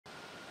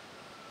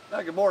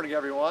Good morning,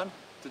 everyone.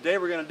 Today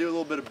we're going to do a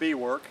little bit of bee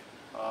work.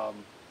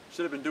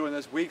 Should have been doing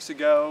this weeks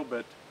ago,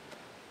 but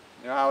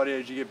you know how it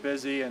is. You get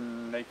busy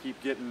and they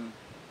keep getting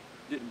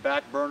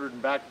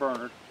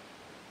backburnered.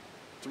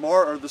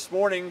 This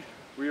morning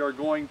we are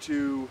going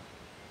to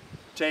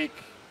take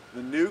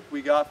the NUC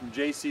we got from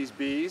JC's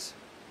Bees.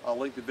 I'll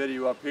link the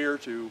video up here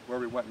to where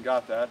we went and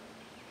got that,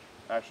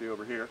 actually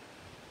over here.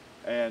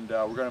 And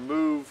we're going to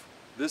move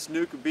this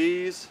NUC of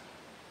bees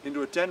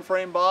into a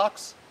 10-frame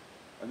box.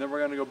 And then we're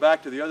going to go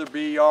back to the other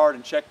bee yard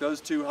and check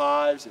those two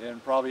hives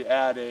and probably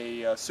add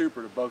a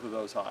super to both of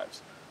those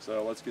hives.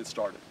 So let's get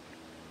started.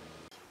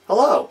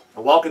 Hello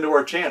and welcome to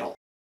our channel.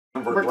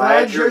 We're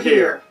glad you're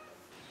here.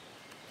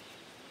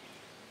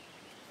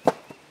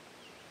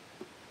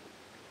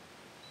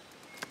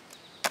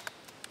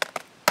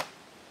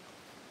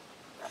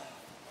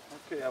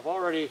 Okay, I've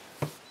already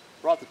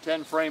brought the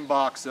 10-frame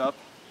box up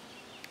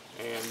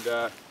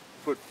and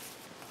put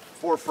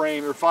 5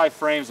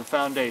 frames of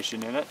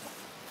foundation in it.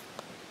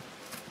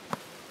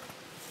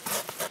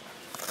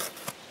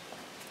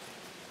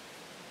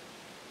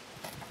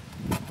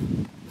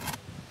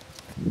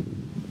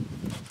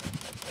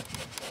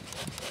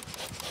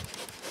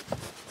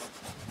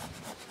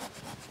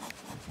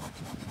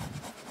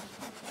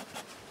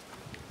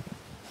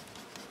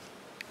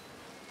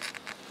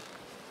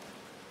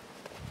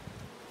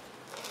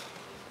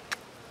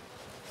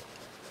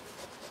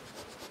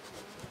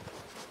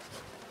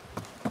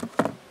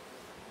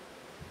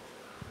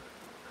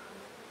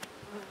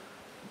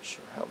 Not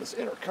sure how this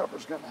inner cover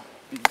is going to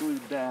be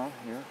glued down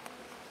here.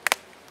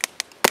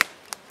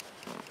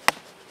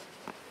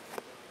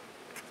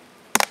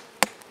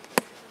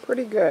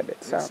 Pretty good,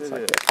 it sounds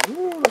like it.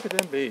 Ooh, look at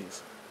them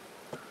bees.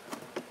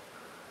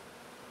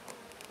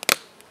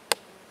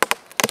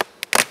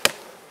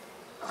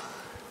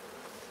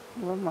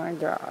 Oh my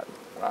God!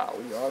 Wow,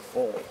 we are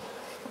full.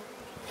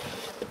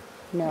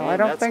 No, Man,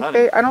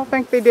 I don't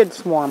think they did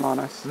swarm on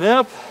us.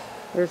 Nope.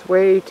 There's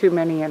way too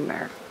many in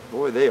there.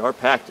 Boy, they are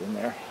packed in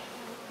there.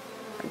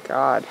 My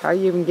God, how are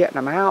you even getting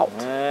them out?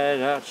 I'm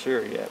not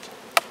sure yet.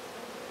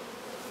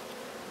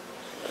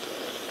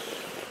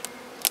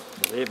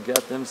 They've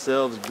got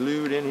themselves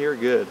glued in here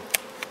good.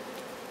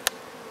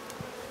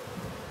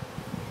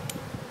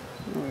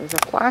 There's a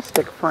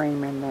plastic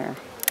frame in there.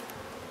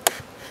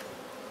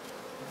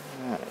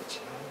 Alright,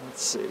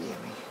 let's see.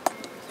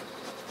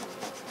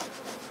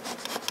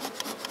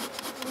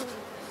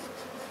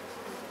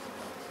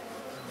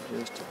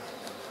 Just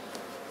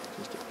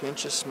a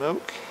pinch of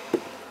smoke.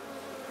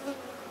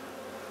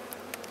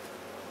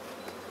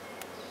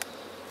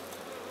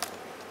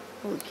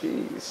 Oh,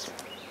 jeez.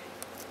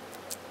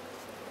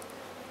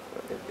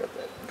 They've got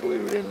that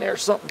glued in there,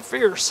 something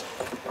fierce.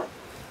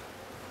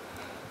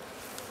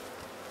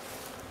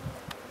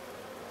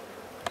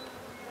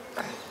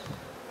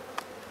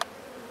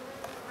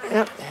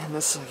 Yep, and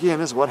this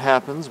again is what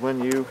happens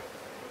when you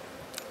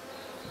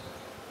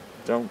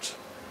don't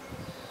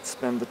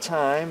spend the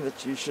time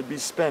that you should be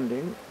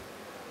spending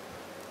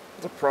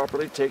to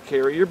properly take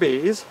care of your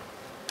bees.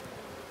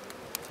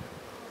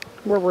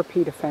 We're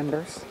repeat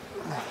offenders.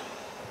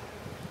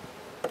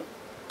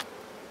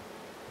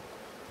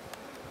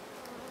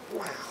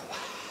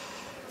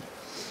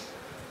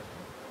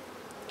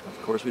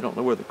 Of course, we don't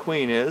know where the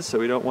queen is, so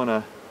we don't want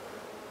to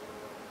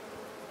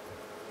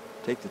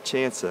take the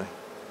chance of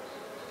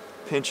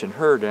pinching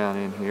her down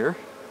in here.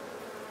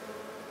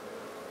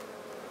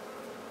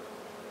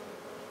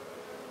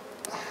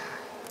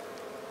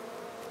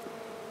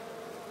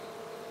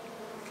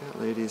 Got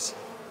ladies,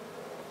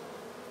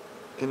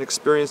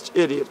 inexperienced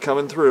idiot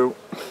coming through.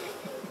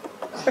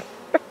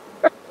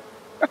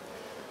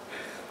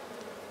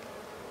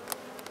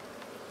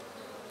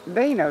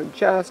 They know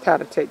just how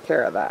to take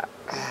care of that.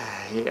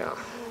 Yeah.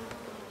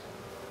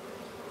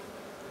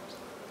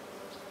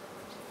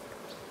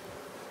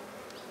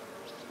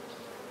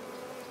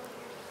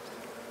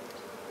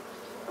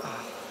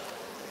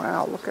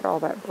 Wow, look at all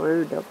that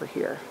brood over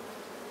here.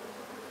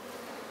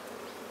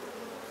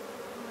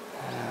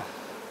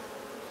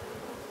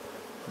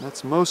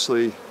 That's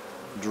mostly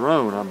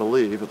drone, I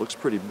believe. It looks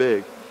pretty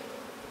big.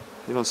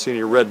 You don't see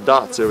any red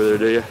dots over there,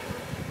 do you?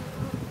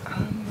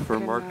 For a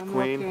marked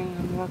queen?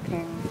 I'm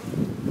looking.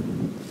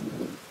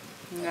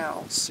 I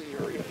don't see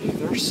her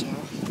either, so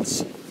let's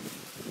see.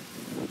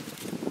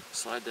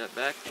 Slide that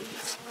back. I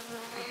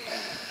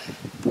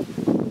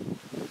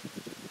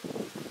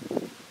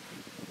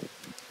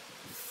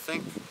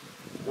think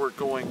we're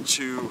going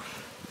to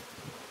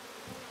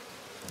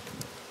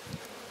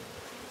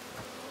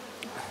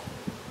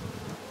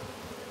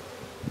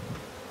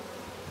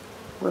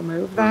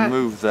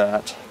remove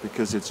that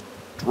because it's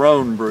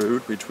drone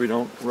brood, which we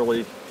don't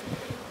really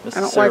necessarily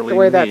I don't like the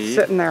way need. that's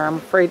sitting there. I'm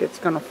afraid it's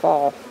going to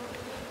fall.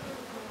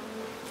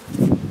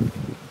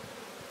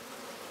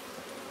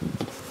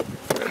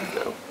 There we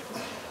go.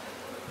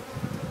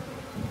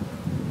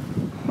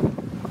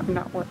 I'm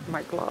not wearing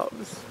my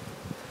gloves.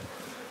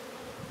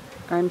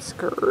 I'm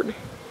scared.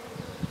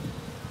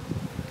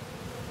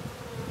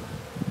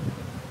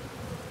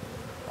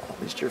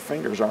 At least your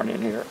fingers aren't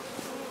in here.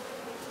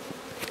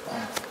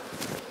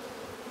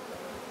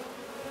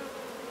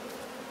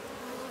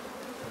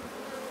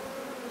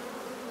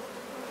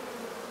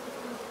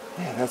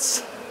 Yeah,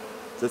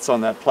 that's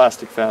on that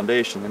plastic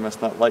foundation. They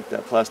must not like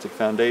that plastic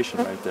foundation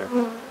right there.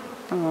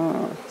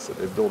 So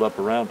they build up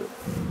around it.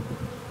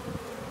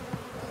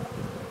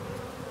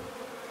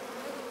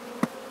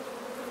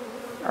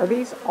 Are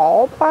these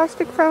all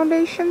plastic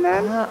foundation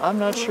then? I'm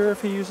not sure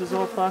if he uses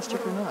all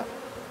plastic or not.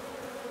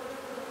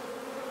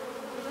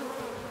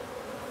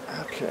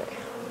 Okay,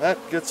 that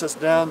gets us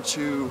down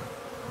to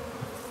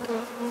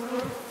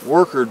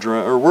worker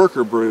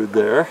brood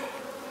there.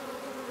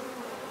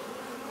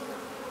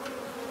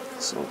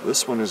 So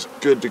this one is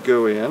good to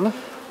go in.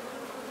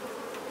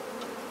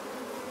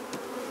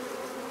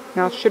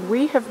 Now, should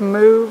we have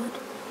moved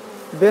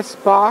this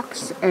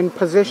box and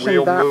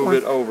positioned that one? We'll move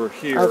it over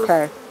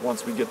here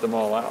once we get them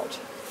all out.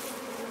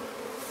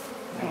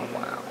 Oh,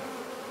 wow.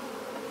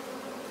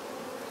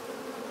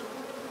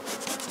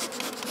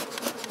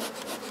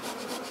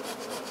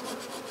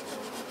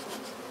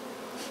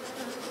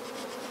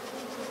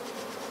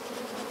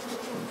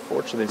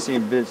 Unfortunately, they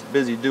seem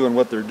busy doing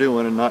what they're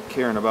doing and not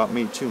caring about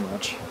me too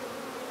much.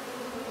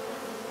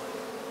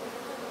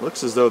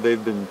 Looks as though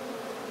they've been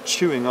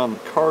chewing on the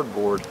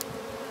cardboard.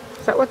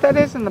 Is that what that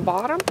is in the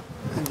bottom?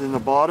 And in the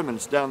bottom, and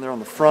it's down there on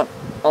the front,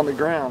 on the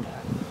ground.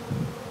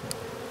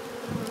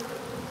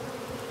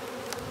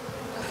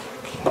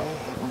 Okay,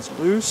 that one's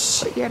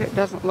loose. But yet it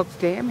doesn't look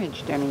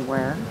damaged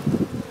anywhere.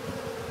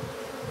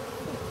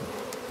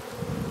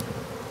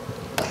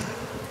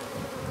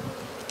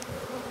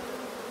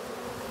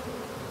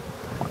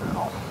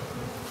 Wow.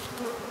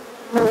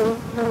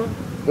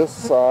 This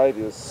side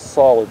is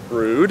solid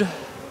brood.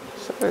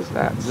 So is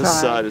that side. This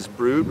side is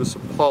brood with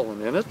some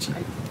pollen in it.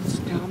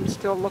 I'm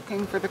still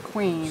looking for the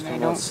queen. Still I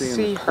not don't seeing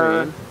see the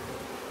her queen.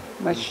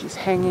 unless she's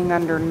hanging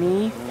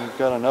underneath. And we've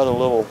got another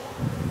little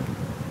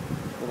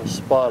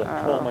spot of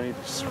comb I need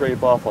to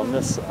scrape off on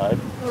this side.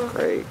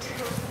 Great.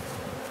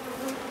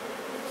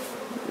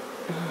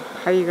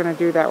 How are you going to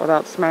do that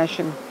without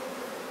smashing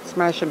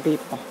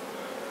people?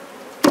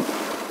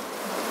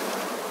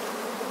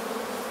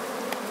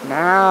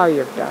 Now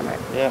you've done it.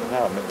 Yeah,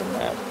 now I'm making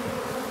mad.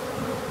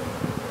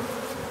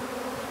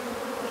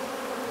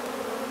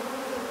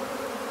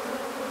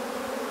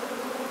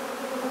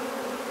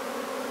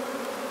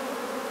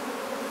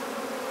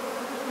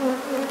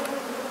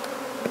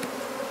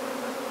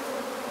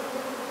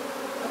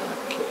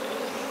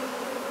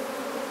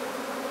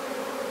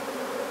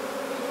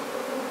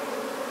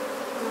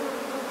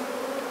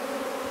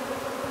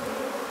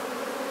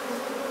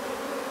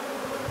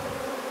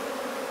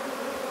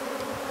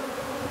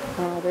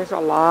 Oh, there's a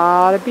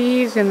lot of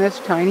bees in this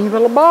tiny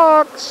little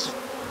box.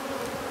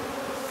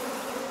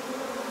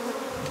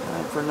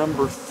 Time for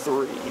number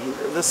 3 here.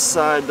 This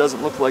side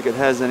doesn't look like it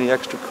has any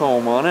extra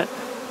comb on it.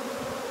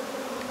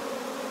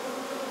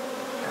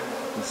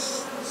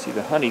 Let's see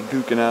the honey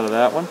gooking out of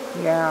that one.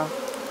 Yeah.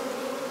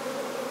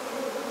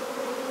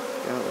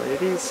 Got it,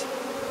 ladies.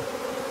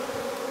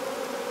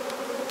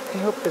 I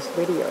hope this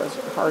video is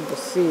hard to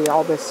see.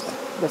 All this,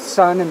 the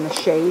sun and the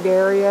shade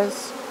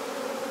areas.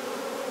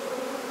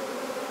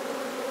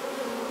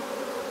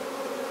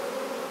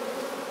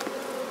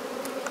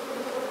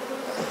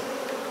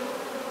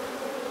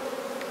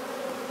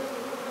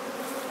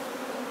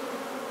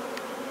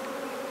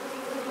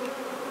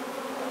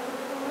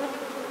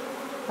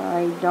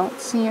 I don't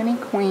see any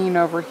queen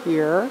over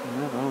here.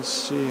 I don't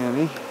see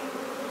any.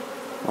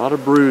 A lot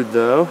of brood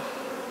though.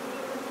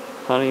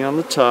 Honey on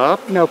the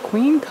top. No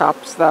queen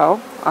cups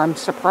though. I'm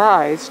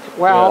surprised.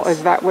 Well, Yes.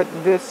 is that what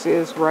this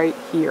is right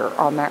here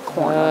on that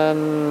corner?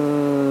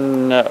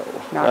 No.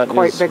 Not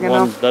quite big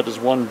enough? That is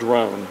one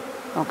drone.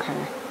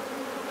 Okay.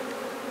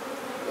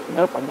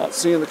 Nope, I'm not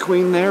seeing the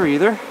queen there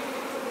either.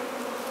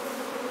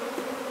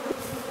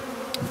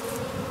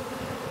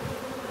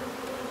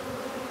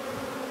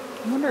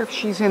 I wonder if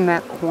she's in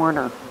that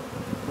corner.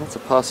 That's a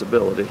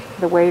possibility.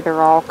 The way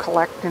they're all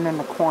collecting in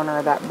the corner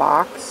of that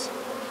box.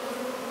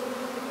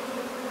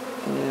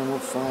 And we'll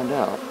find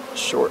out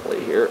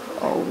shortly here.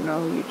 Oh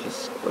no, you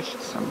just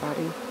squished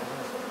somebody.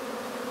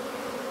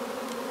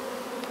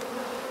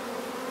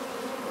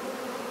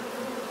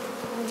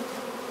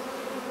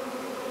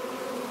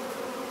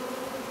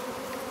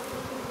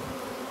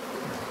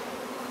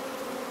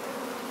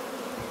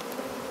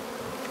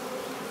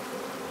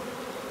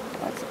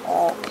 That's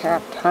all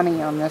capped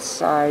honey on this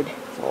side.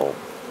 It's all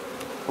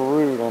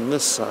brood on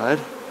this side.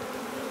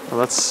 Well,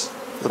 that's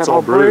that all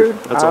all brood.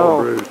 brood? That's Oh.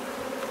 all brood.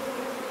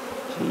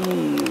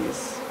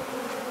 Jeez.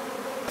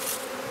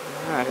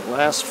 Alright,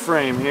 last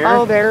frame here.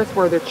 Oh, there's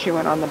where they're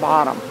chewing on the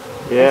bottom.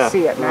 Yeah, I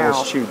see it now.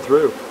 It's chewed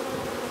through.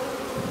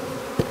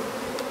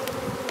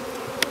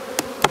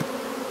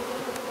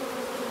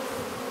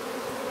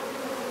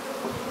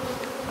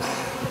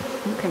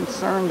 I'm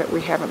concerned that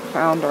we haven't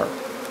found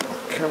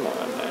Come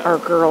on now. our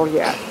girl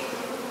yet.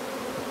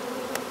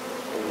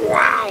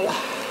 Wow.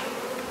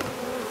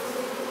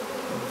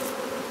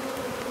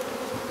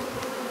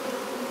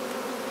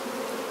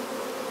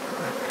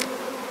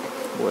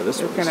 Boy, Boy, this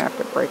You're one's going to have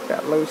to break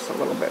that loose a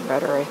little bit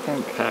better, I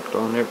think. packed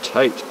on there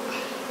tight.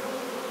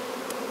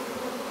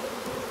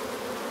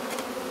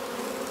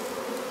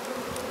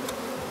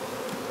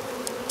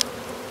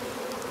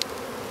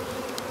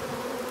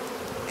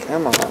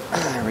 Come on.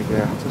 There we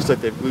go. Looks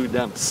like they've glued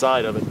down the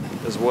side of it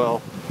as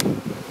well.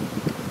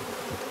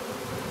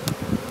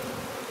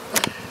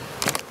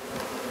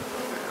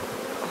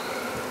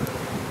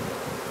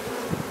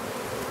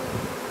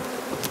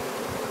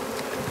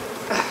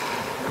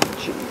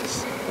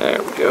 Jeez.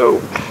 There we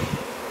go.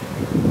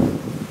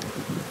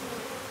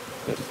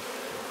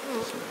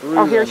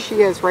 Oh, here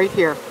she is, right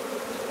here.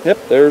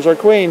 Yep, there's our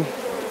queen.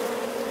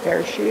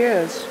 There she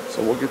is.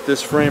 So we'll get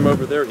this frame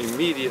over there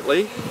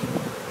immediately.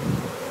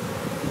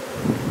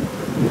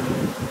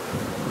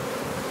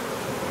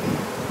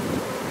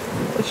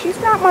 But she's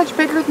not much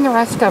bigger than the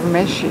rest of them,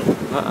 is she?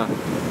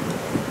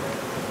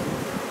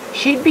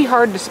 She'd be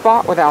hard to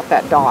spot without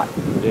that dot.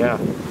 Yeah.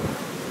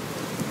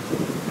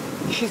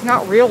 She's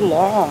not real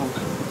long.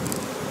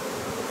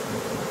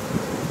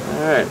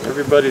 Alright,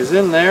 everybody's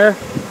in there.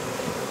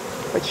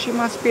 But she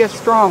must be a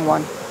strong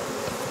one.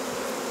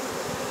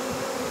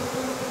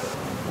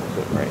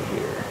 Put it right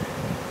here.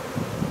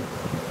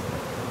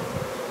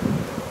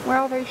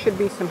 Well, they should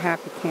be some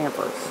happy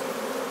campers.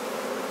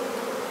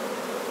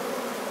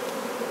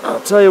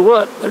 I'll tell you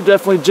what, they're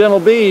definitely gentle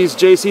bees.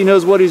 JC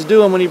knows what he's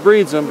doing when he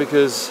breeds them,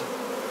 because,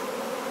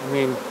 I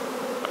mean,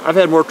 I've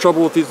had more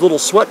trouble with these little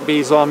sweat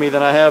bees on me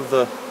than I have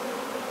the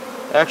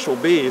actual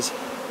bees.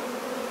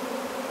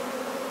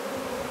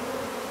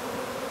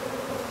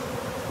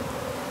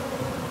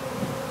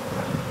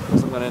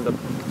 I'm going to end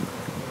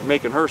up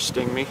making her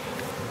sting me.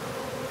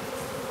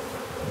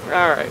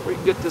 Alright, we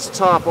can get this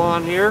top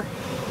on here.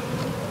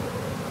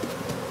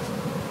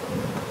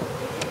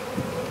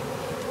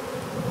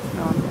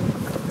 No, I'm going to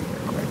look over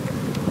here quick.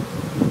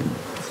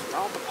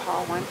 Smell the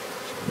pollen.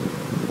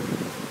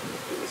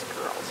 These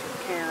girls are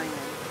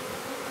carrying.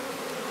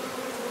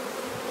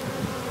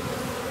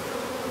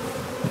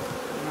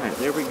 Alright,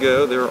 there we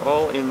go. They're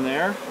all in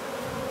there.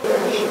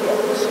 There she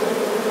goes.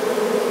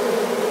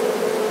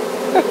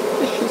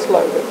 She's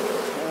loaded.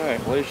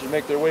 Alright, well, they should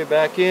make their way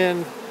back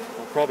in.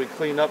 We'll probably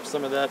clean up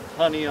some of that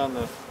honey on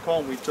the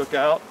comb we took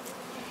out.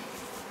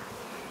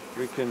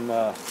 We can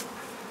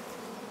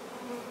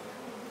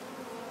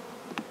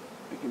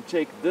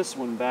take this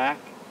one back.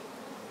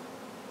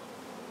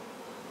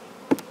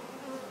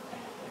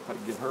 If I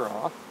can get her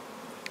off.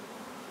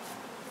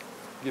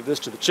 Give this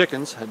to the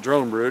chickens, a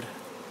drone brood.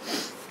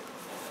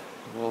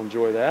 We'll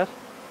enjoy that.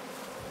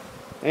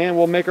 And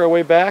we'll make our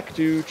way back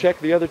to check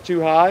the other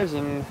two hives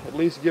and at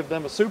least give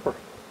them a super.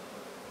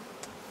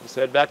 Let's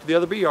head back to the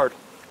other bee yard.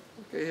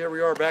 Okay, here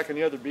we are back in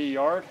the other bee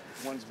yard.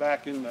 One's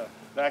back in the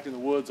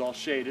woods, all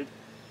shaded.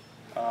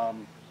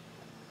 Don't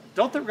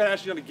think we're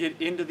actually going to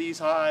get into these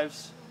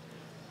hives.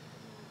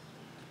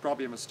 It's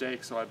probably a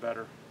mistake, so I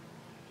better.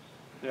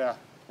 Yeah,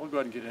 we'll go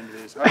ahead and get into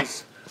these.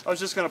 I was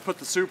just going to put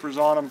the supers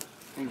on them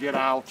and get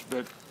out,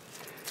 but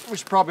we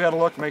should probably have a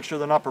look, make sure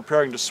they're not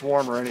preparing to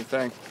swarm or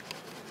anything.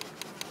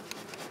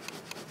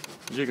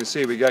 As you can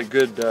see, we got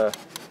good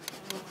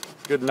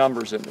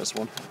numbers in this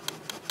one.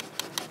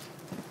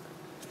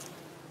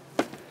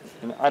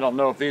 And I don't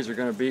know if these are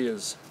going to be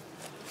as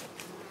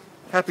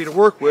happy to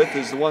work with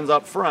as the ones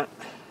up front.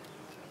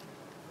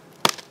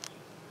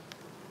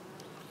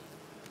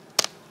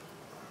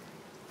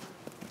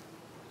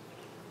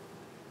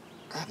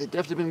 They've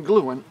definitely been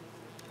gluing.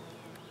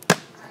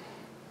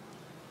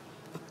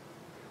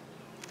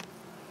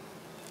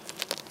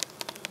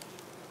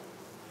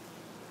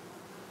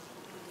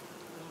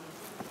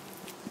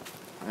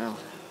 Well,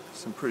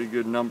 some pretty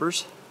good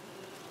numbers.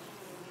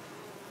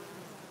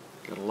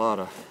 Got a lot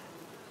of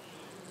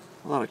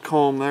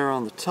comb there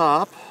on the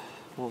top.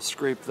 We'll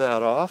scrape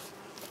that off.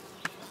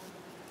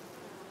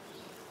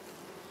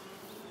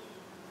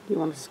 Do you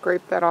want to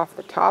scrape that off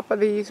the top of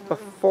these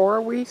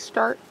before we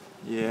start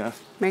Yeah.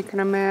 making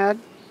them mad?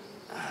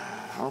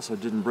 I also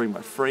didn't bring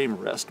my frame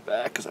rest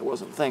back because I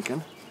wasn't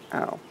thinking.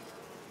 Oh.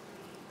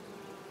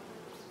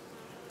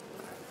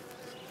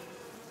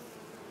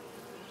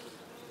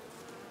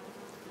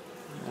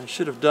 I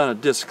should have done a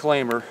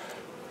disclaimer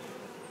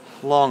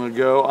long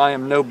ago. I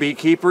am no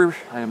beekeeper.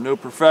 I am no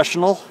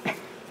professional.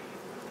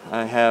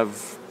 I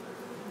have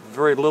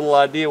very little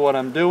idea what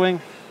I'm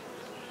doing.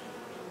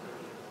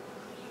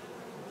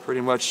 Pretty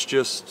much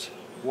just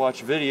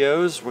watch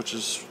videos, which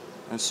is,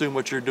 I assume,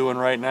 what you're doing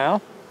right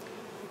now.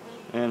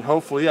 And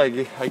hopefully I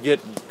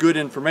get good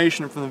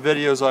information from the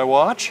videos I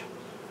watch.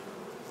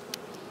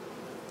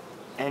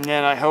 And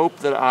then I hope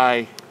that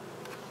I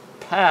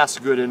pass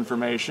good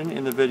information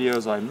in the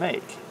videos I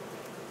make.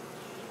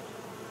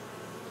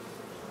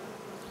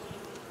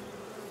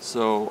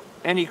 So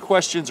any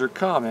questions or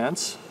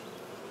comments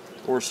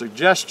or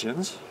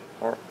suggestions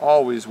are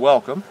always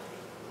welcome.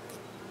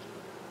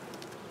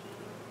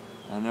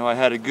 I know I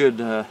had a good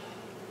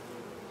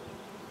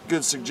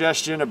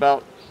suggestion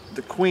about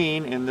the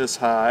queen in this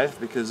hive,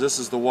 because this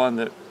is the one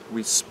that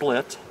we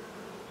split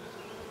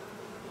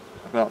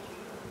about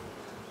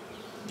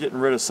getting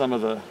rid of some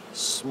of the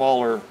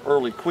smaller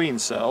early queen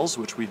cells,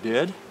 which we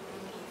did.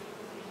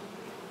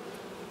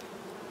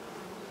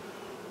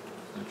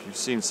 If you've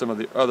seen some of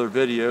the other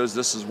videos,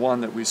 this is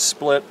one that we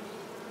split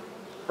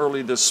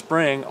early this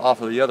spring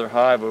off of the other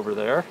hive over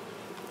there.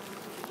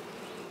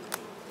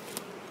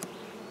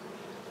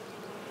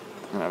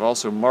 And I've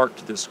also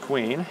marked this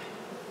queen.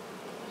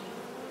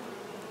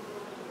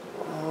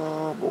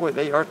 Oh boy,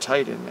 they are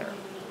tight in there.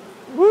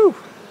 Woo!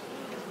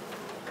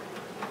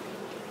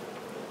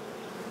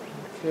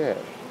 Okay.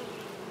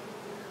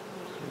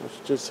 Let's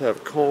just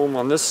have comb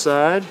on this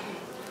side.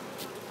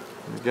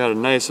 We've got a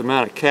nice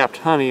amount of capped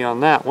honey on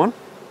that one.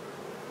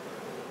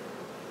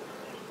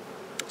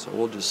 So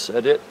we'll just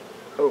set it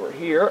over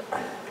here,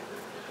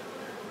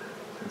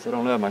 since I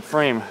don't have my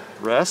frame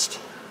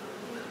rest.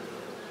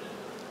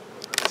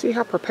 See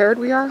how prepared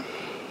we are?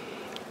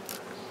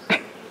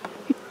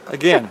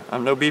 Again,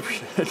 I'm no bee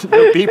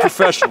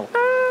professional.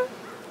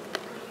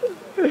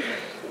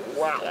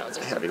 Wow, that was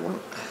a heavy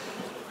one.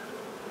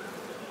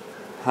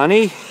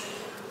 Honey,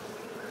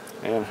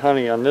 and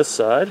honey on this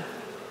side.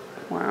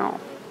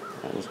 Wow.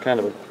 That was kind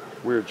of a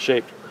weird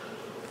shaped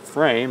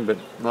frame, but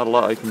not a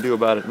lot I can do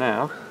about it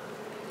now.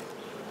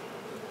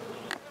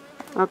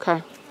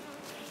 Okay.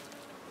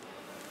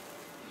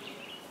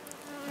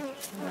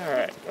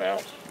 Alright,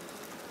 well,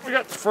 we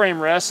got the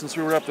frame rest since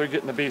we were up there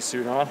getting the bee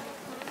suit on.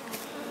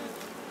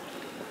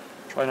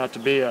 Try not to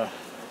be a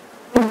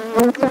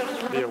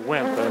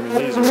wimp, but I mean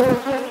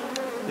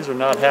these are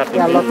not happy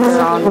Yeah, bees. look,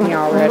 they're on me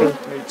already.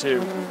 Me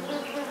too. I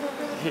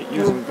hate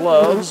using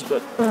gloves,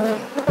 but I'm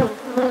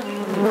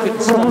getting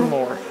stung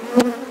more.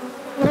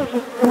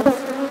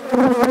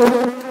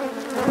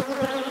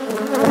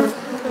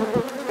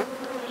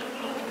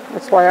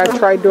 That's why I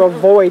tried to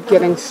avoid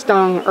getting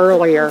stung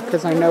earlier,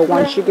 because I know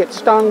once you get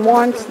stung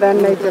once,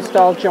 then they just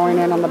all join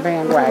in on the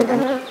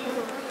bandwagon.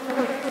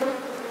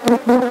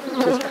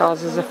 It just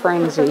causes a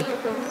frenzy.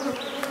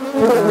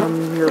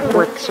 Your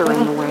bricks are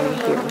in the way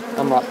here.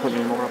 I'm not putting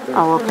any more up there.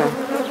 Oh, okay.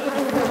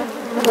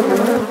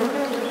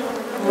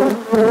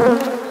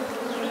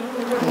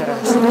 Yeah,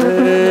 it's a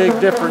big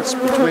difference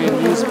between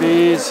these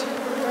bees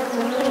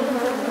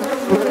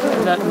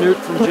and that NUC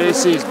from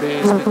JC's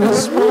bees,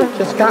 because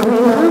Just got me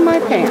through my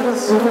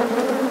pants.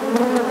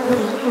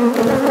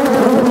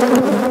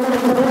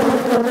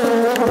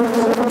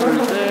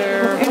 through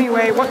there.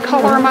 Anyway, what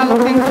color am I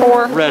looking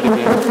for? Red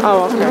again.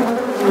 Oh, okay.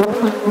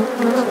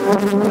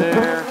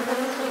 There.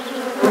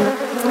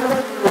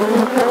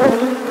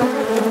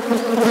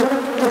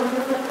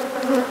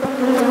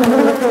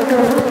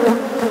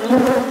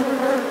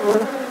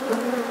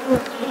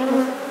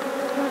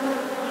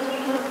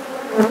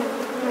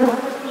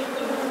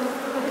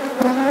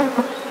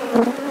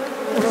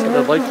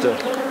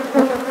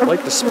 I'd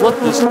like to split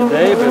this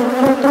today, but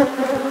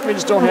we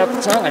just don't have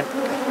the time.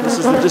 This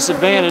is the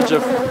disadvantage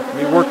of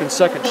me working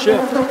second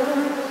shift.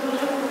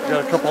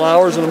 Got a couple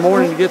hours in the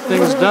morning to get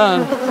things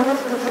done,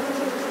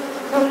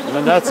 and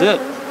then that's it.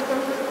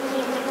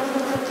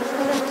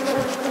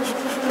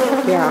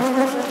 Yeah.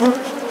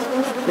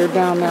 They're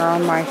down there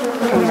on my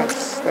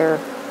pants. There.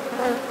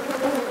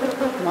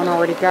 One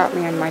already got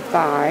me in my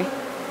thigh.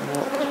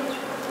 Well,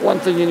 one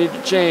thing you need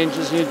to change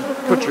is you need to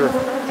put your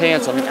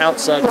pants on the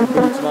outside of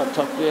your boots, not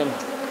tucked in.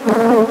 It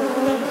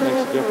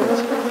makes a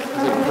difference,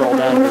 because they can crawl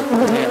down your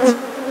pants.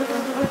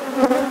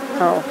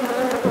 Oh.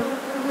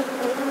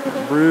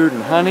 Brood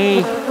and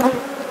honey.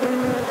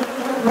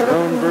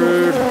 Drone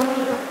brood.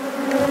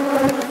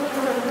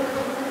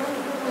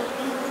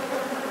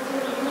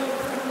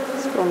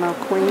 Still no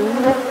queen.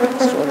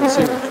 Still haven't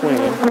seen the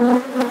queen.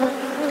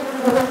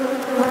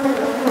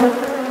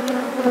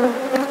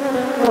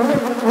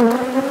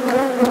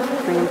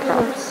 Queen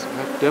cups. I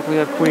definitely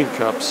have queen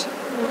cups.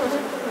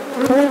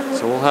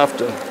 So we'll have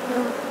to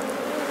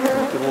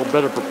get a little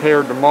better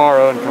prepared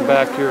tomorrow and come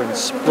back here and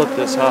split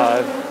this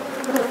hive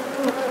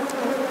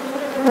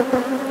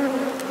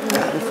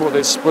before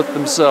they split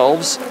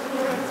themselves.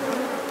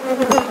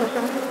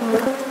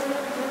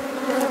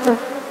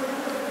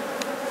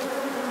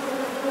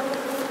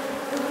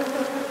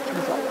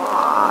 There's a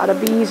lot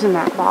of bees in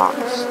that box.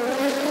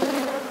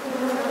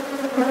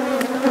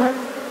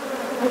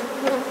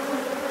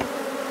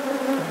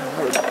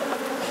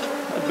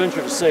 I'd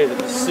venture to say that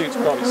the suit's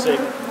probably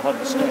saving it from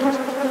honey stings.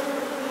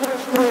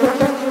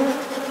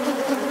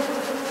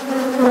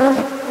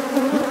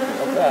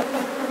 Like that.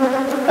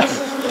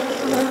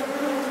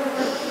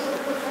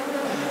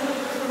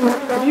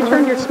 You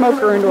turned your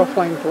smoker into a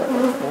flamethrower.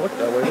 Well, looked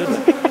that way,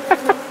 didn't it?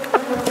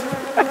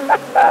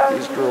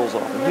 These girls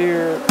off of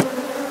here.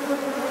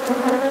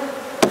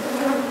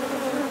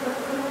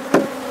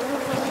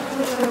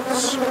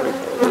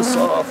 Scrape this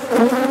off.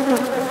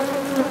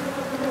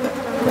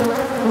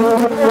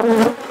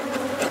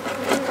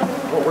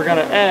 What we're going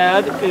to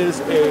add is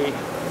a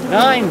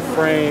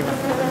 9-frame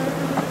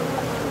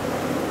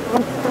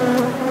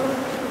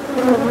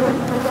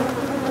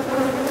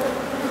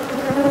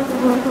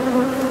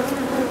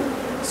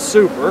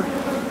super.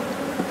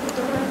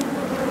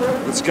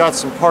 It's got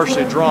some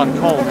partially drawn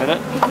comb in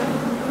it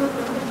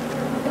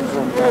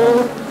from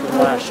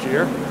last last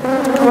year.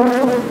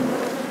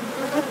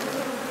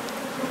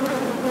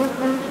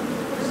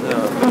 So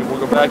we'll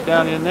go back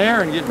down in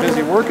there and get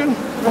busy working.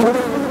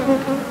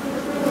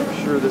 I'm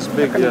sure this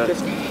big,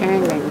 just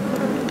hanging.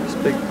 This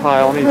big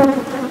pile needs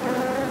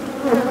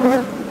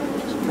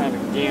just kind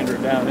of gander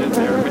down in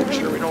there, make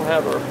sure we don't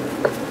have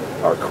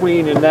our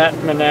queen in that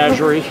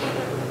menagerie.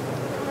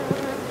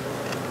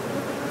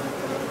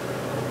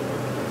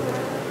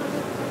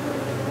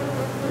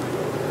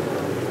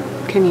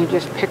 Can you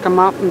just pick them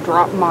up and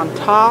drop them on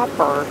top,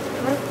 or?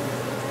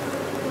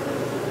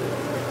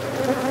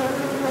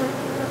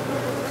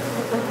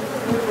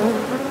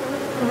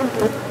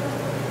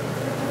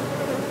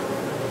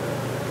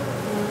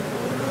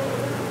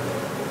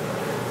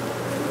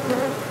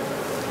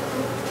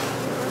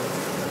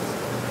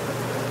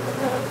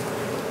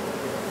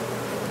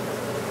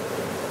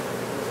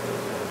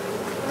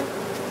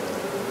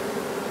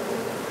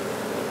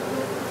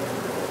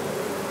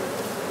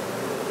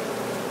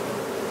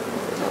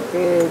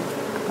 Big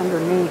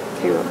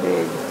underneath too,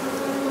 big.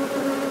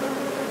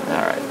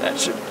 All right,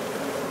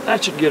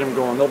 that should get them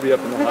going. They'll be up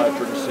in the hive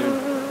pretty soon.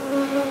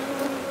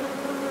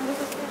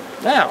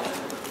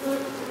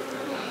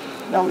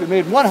 Now we've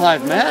made one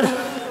hive mad.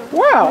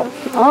 Well,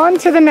 on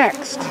to the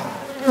next.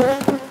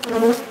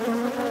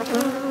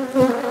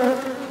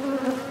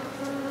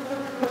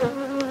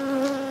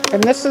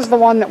 And this is the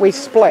one that we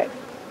split.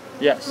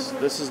 Yes,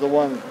 this is the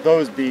one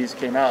those bees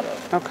came out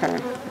of. Okay.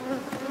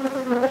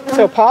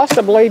 So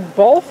possibly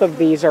both of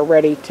these are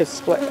ready to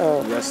split.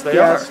 Oh, yes, they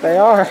are. Yes, they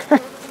are.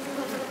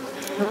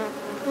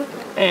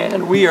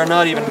 And we are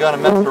not even going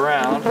to mess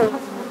around.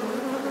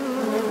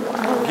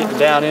 Getting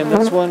down in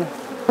this one,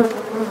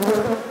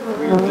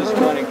 we're just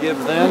going to give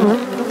them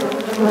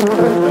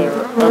their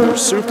other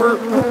super.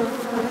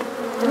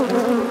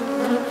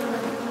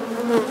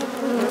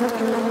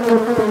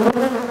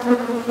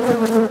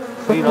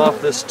 Clean off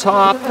this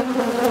top.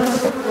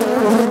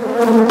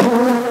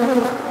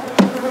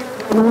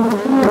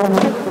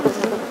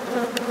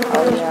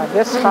 Oh yeah,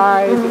 this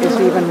hive is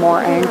even more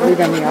angry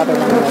than the other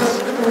one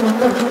is.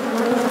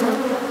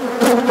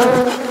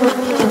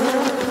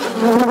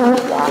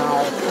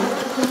 Wow.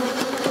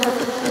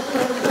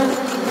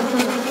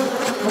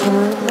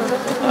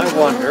 I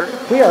wonder.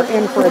 We are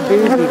in for a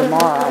doozy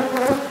tomorrow.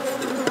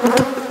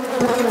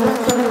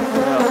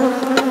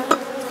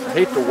 I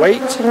hate to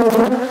wait.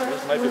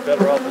 This might be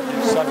better off to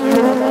do Sunday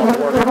when I'm on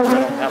work. I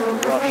don't have to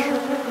rush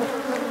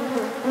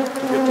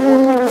to get to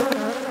work.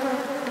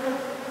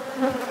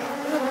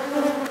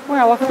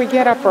 Well, if we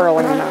get up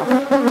early enough.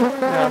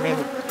 Yeah, I mean,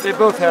 they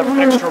both have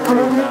extra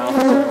room now,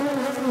 so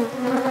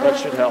that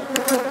should help.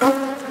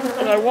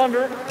 And I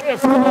wonder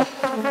if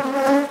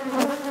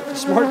the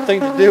smart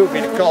thing to do would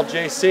be to call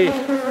JC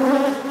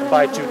and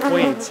buy 2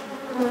 queens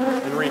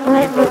and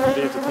re-queen both of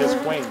these with his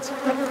queens.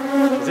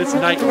 Because it's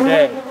night and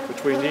day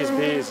between these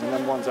bees and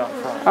them ones out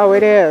front. Oh,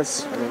 it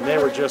is. I mean, they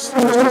were just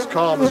as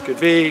calm as could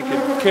be,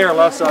 could care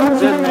less I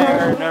was in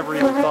there, never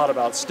even thought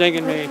about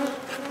stinging me.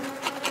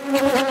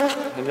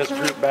 And this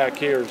group back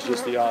here is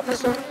just the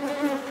opposite.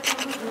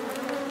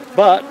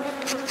 But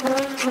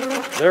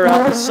they're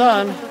out in the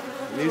sun,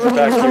 and these are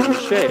back here in the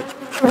shade.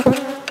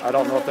 I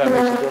don't know if that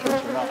makes a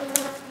difference or not.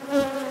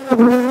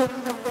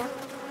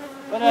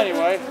 But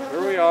anyway,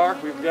 here we are.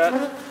 We've got...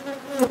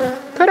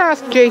 Could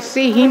ask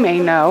JC, he may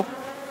know.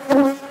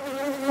 You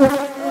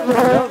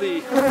know,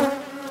 the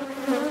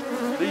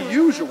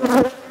usual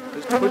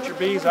is to put your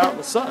bees out in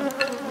the sun.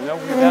 You know,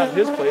 we've had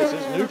his place,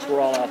 his nukes were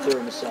all out there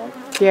in the sun.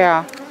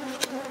 Yeah.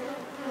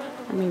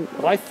 I mean,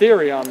 my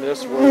theory on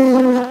this was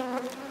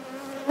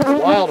the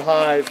wild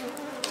hive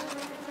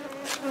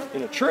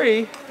in a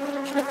tree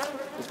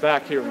is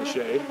back here in the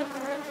shade.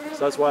 So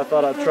that's why I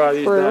thought I'd try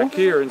these back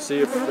here and see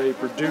if they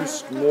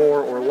produced more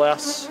or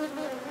less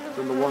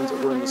than the ones that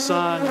were in the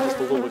sun. Just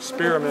a little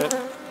experiment.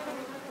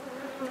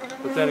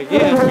 But then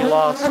again, we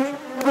lost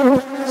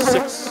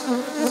 6,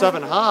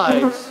 7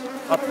 hives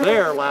up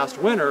there last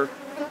winter.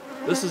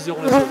 This is the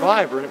only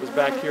survivor, and it was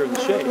back here in the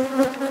shade.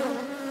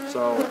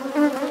 So,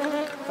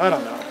 I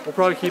don't know. We'll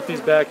probably keep these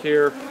back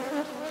here,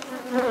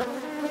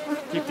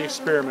 keep the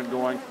experiment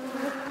going.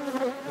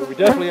 But we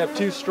definitely have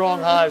 2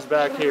 strong hives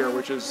back here,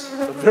 which is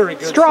a very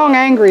good strong,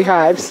 sign. angry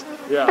hives.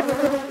 Yeah.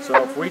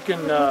 So if we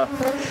can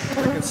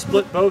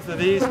split both of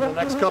these in the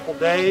next couple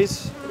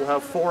days, we'll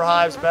have 4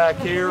 hives back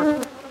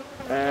here.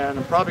 And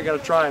I'm probably going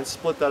to try and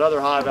split that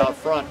other hive out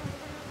front.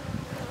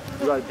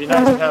 It'd be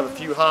nice to have a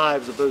few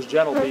hives of those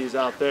gentle bees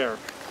out there,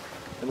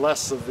 and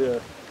less of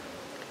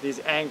these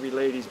angry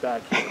ladies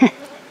back here.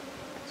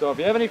 So if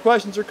you have any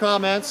questions or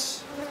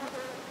comments,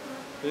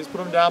 please put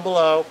them down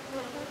below.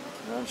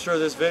 And I'm sure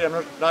this video,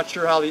 I'm not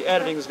sure how the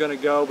editing is going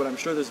to go, but I'm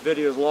sure this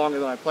video is longer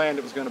than I planned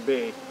it was going to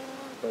be.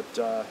 But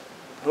I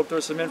hope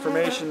there's some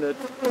information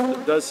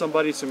that does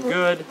somebody some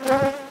good.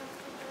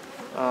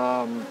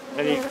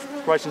 Any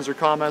questions or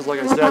comments,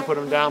 like I said, put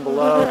them down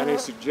below. Any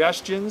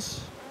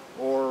suggestions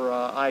or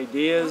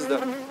ideas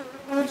that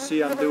you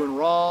see I'm doing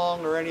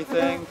wrong or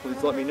anything,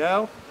 please let me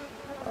know.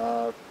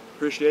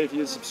 Appreciate it if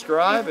you'd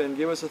subscribe and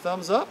give us a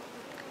thumbs up.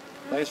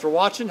 Thanks for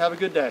watching. Have a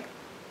good day.